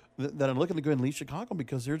that are looking to go and leave Chicago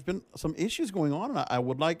because there's been some issues going on, and I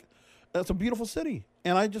would like. It's a beautiful city,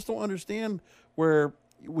 and I just don't understand where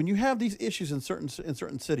when you have these issues in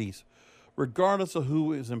certain cities, regardless of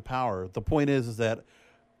who is in power, the point is that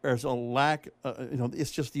there's a lack.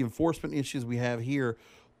 It's just the enforcement issues we have here.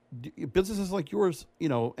 Businesses like yours,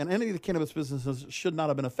 and any of the cannabis businesses should not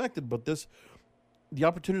have been affected, but the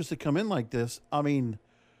opportunities to come in like this. I mean,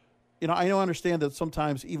 I understand that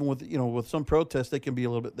sometimes even with some protests, they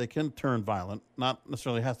can turn violent. Not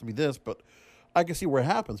necessarily has to be this, but I can see where it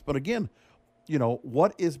happens. But again,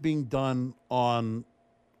 what is being done on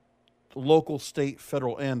local, state,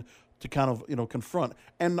 federal end to kind of, confront.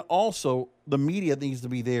 And also the media needs to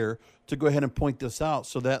be there to go ahead and point this out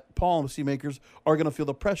so that policymakers are going to feel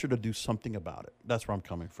the pressure to do something about it. That's where I'm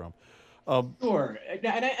coming from. Sure,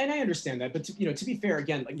 and I understand that, but to be fair,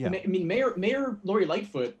 again, Mayor Lori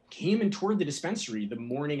Lightfoot came and toured the dispensary the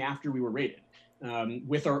morning after we were raided.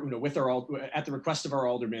 With our at the request of our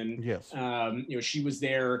alderman. Yes. She was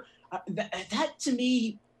there. That to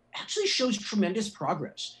me actually shows tremendous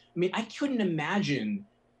progress. I mean, I couldn't imagine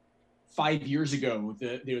 5 years ago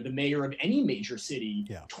the mayor of any major city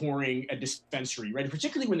touring a dispensary, right?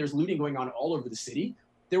 Particularly when there's looting going on all over the city.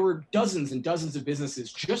 There were dozens and dozens of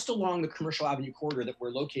businesses just along the Commercial Avenue corridor that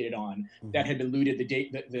we're located on that had been looted the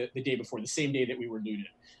day before, the same day that we were looted.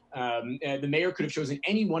 The mayor could have chosen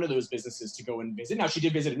any one of those businesses to go and visit. Now, she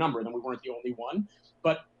did visit a number of them. We weren't the only one.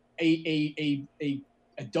 But a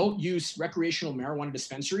adult use recreational marijuana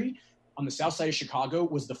dispensary on the south side of Chicago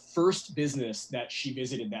was the first business that she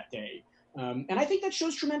visited that day. And I think that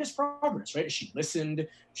shows tremendous progress, right? She listened,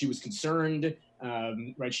 she was concerned,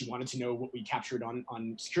 right? She wanted to know what we captured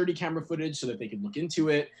on security camera footage so that they could look into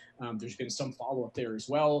it. There's been some follow-up there as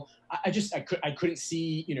well. I couldn't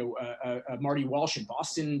see, Marty Walsh in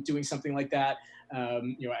Boston doing something like that.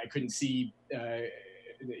 I couldn't see, the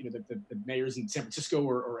mayors in San Francisco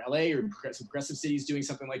or LA or some progressive cities doing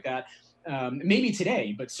something like that. maybe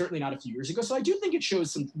today, but certainly not a few years ago. So I do think it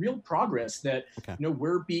shows some real progress that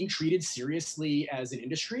we're being treated seriously as an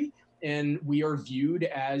industry, and we are viewed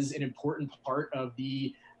as an important part of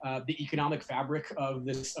the economic fabric of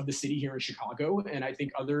the city here in Chicago. And I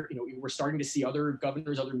think we're starting to see other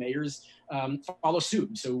governors, other mayors follow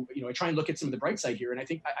suit. So, I try and look at some of the bright side here. And I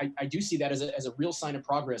think I do see that as a real sign of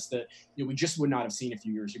progress that, we just would not have seen a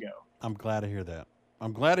few years ago. I'm glad to hear that.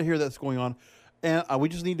 I'm glad to hear that's going on. And we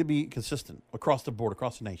just need to be consistent across the board,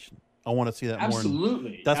 across the nation. I want to see that more.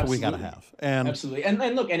 Absolutely. That's what we got to have. And absolutely. And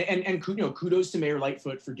look, and kudos to Mayor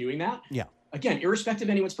Lightfoot for doing that. Yeah. Again, irrespective of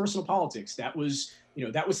anyone's personal politics, that was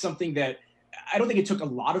something that I don't think it took a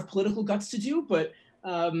lot of political guts to do, but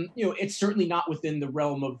it's certainly not within the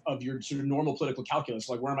realm of your sort of normal political calculus.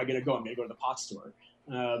 Like, where am I going to go? I'm going to go to the pot store.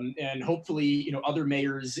 And hopefully, other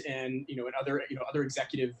mayors and other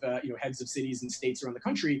executive heads of cities and states around the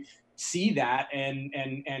country see that, and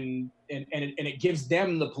it gives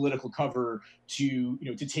them the political cover to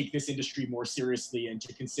take this industry more seriously and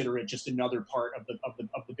to consider it just another part of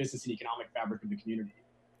the business and economic fabric of the community.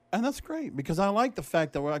 And that's great, because I like the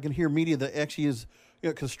fact that I can hear media that actually is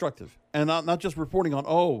constructive and not just reporting on,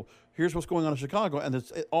 oh, here's what's going on in Chicago, and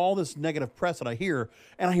it's all this negative press that I hear,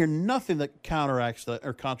 and I hear nothing that counteracts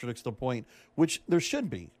or contradicts the point, which there should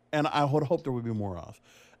be, and I would hope there would be more of.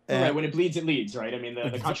 And right, when it bleeds, it leads, right? I mean,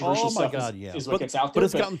 the controversial stuff is what gets out there. But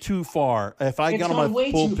it's gotten too far. If I got on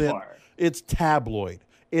my pulpit, it's tabloid.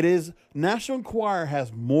 It is. National Enquirer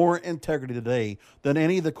has more integrity today than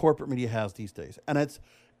any of the corporate media has these days, and it's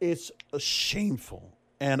shameful.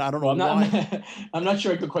 And I don't know why. I'm not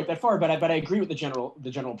sure I go quite that far, but I agree with the general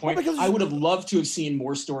point. Well, I would have loved to have seen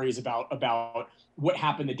more stories about what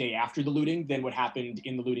happened the day after the looting than what happened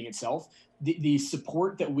in the looting itself. The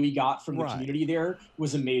support that we got from the community there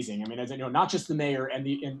was amazing. I mean, as you know, not just the mayor and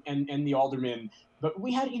the aldermen, but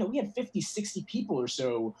we had 50, 60 people or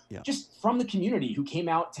so just from the community who came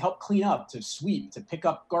out to help clean up, to sweep, to pick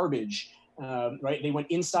up garbage. Right? They went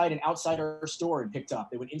inside and outside our store and picked up.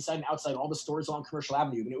 They went inside and outside all the stores along Commercial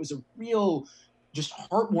Avenue. And it was a real, just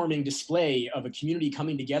heartwarming display of a community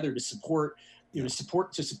coming together to support, to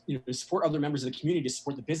support other members of the community, to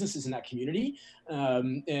support the businesses in that community.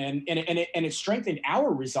 And it strengthened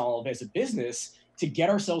our resolve as a business to get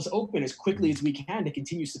ourselves open as quickly as we can to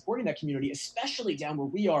continue supporting that community, especially down where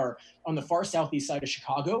we are on the far southeast side of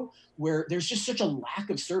Chicago, where there's just such a lack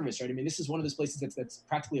of service, right? I mean, this is one of those places that's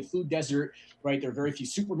practically a food desert, right? There are very few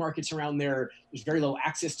supermarkets around there. There's very little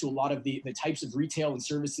access to a lot of the types of retail and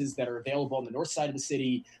services that are available on the north side of the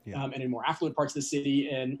city and in more affluent parts of the city.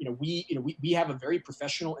 And we have a very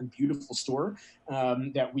professional and beautiful store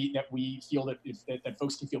that we feel that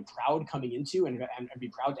folks can feel proud coming into and be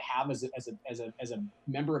proud to have as a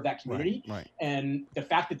member of that community. Right. And the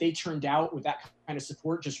fact that they turned out with that kind of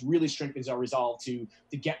support just really strengthens our resolve to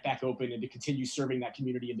get back open and to continue serving that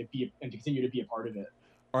community and to continue to be a part of it.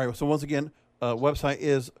 All right. So once again, website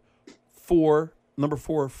is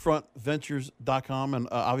 4frontventures.com. And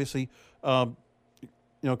obviously,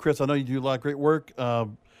 Chris, I know you do a lot of great work.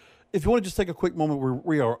 If you want to just take a quick moment,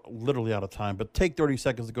 we are literally out of time, but take 30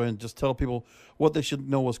 seconds to go ahead and just tell people what they should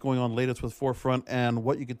know, what's going on latest with 4Front, and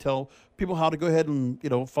what you could tell people how to go ahead and,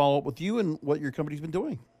 follow up with you and what your company's been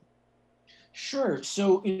doing. Sure.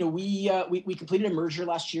 So, we completed a merger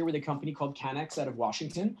last year with a company called Canex out of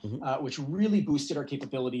Washington, which really boosted our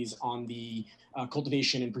capabilities on the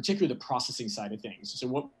cultivation, in particular the processing side of things.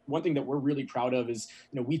 So one thing that we're really proud of is,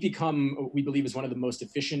 we've become what we believe is one of the most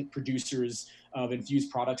efficient producers of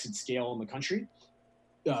infused products at scale in the country.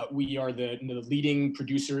 We are the leading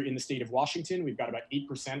producer in the state of Washington. We've got about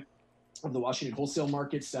 8% of the Washington wholesale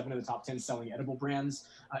market, 7 of the top 10 selling edible brands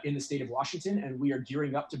in the state of Washington. And we are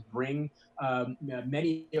gearing up to bring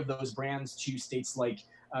many of those brands to states like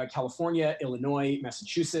California, Illinois,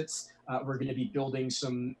 Massachusetts. We're going to be building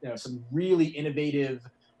some really innovative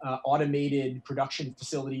automated production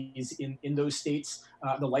facilities in those states,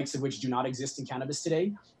 the likes of which do not exist in cannabis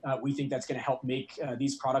today. We think that's going to help make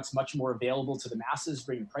these products much more available to the masses,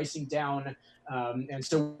 bring the pricing down. And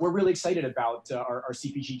so we're really excited about our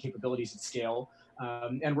CPG capabilities at scale.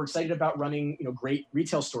 And we're excited about running, great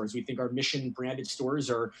retail stores. We think our Mission branded stores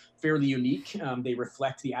are fairly unique. They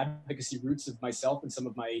reflect the advocacy roots of myself and some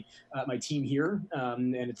of my team here.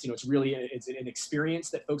 And it's an experience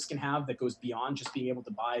that folks can have that goes beyond just being able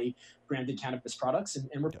to buy branded cannabis products.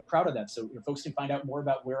 And we're proud of that. So folks can find out more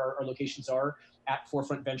about where our locations are at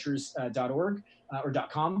 4frontventures.org or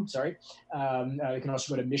 .com. Sorry. You can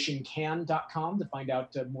also go to missioncan.com to find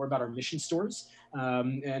out more about our Mission stores.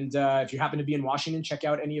 And if you happen to be in Washington, check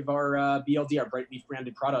out any of our BLD, our Bright Leaf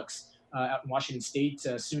branded products out in Washington State,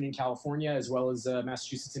 soon in California, as well as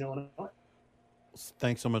Massachusetts and Illinois.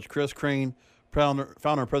 Thanks so much, Chris Crane, founder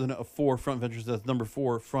and president of 4Front Ventures. That's number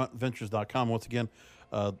 4frontventures.com. Once again,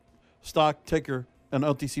 stock ticker and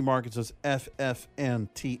OTC markets is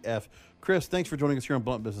FFNTF. Chris, thanks for joining us here on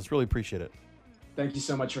Blunt Business. Really appreciate it. Thank you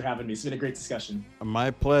so much for having me. It's been a great discussion.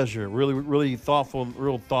 My pleasure. Really, really thoughtful,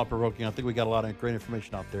 real thought-provoking. I think we got a lot of great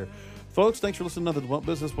information out there. Folks, thanks for listening to The Blunt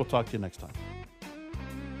Business. We'll talk to you next time.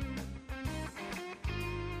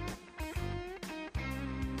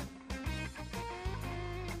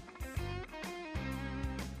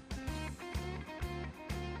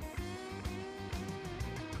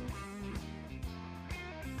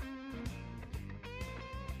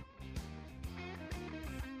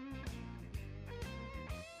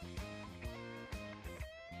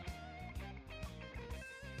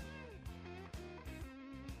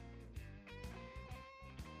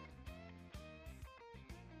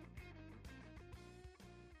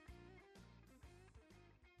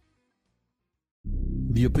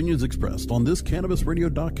 The opinions expressed on this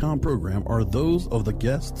CannabisRadio.com program are those of the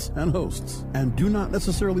guests and hosts and do not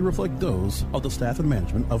necessarily reflect those of the staff and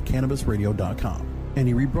management of CannabisRadio.com.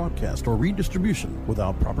 Any rebroadcast or redistribution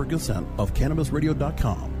without proper consent of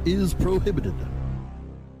CannabisRadio.com is prohibited.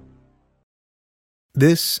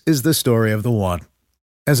 This is the story of the one.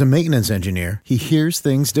 As a maintenance engineer, he hears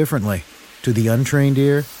things differently. To the untrained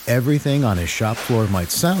ear, everything on his shop floor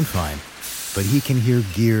might sound fine, but he can hear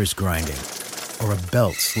gears grinding or a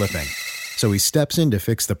belt slipping. So he steps in to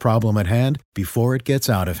fix the problem at hand before it gets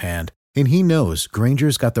out of hand. And he knows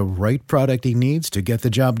Grainger's got the right product he needs to get the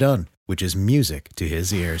job done, which is music to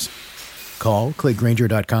his ears. Call, click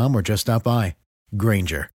Grainger.com, or just stop by.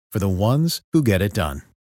 Grainger, for the ones who get it done.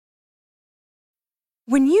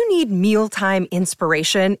 When you need mealtime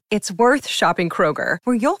inspiration, it's worth shopping Kroger,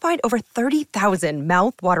 where you'll find over 30,000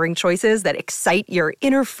 mouth-watering choices that excite your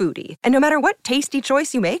inner foodie. And no matter what tasty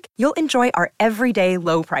choice you make, you'll enjoy our everyday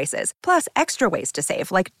low prices, plus extra ways to save,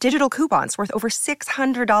 like digital coupons worth over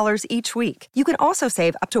 $600 each week. You can also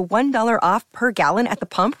save up to $1 off per gallon at the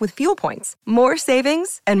pump with fuel points. More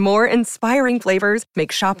savings and more inspiring flavors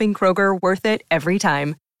make shopping Kroger worth it every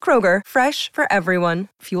time. Kroger, fresh for everyone.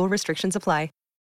 Fuel restrictions apply.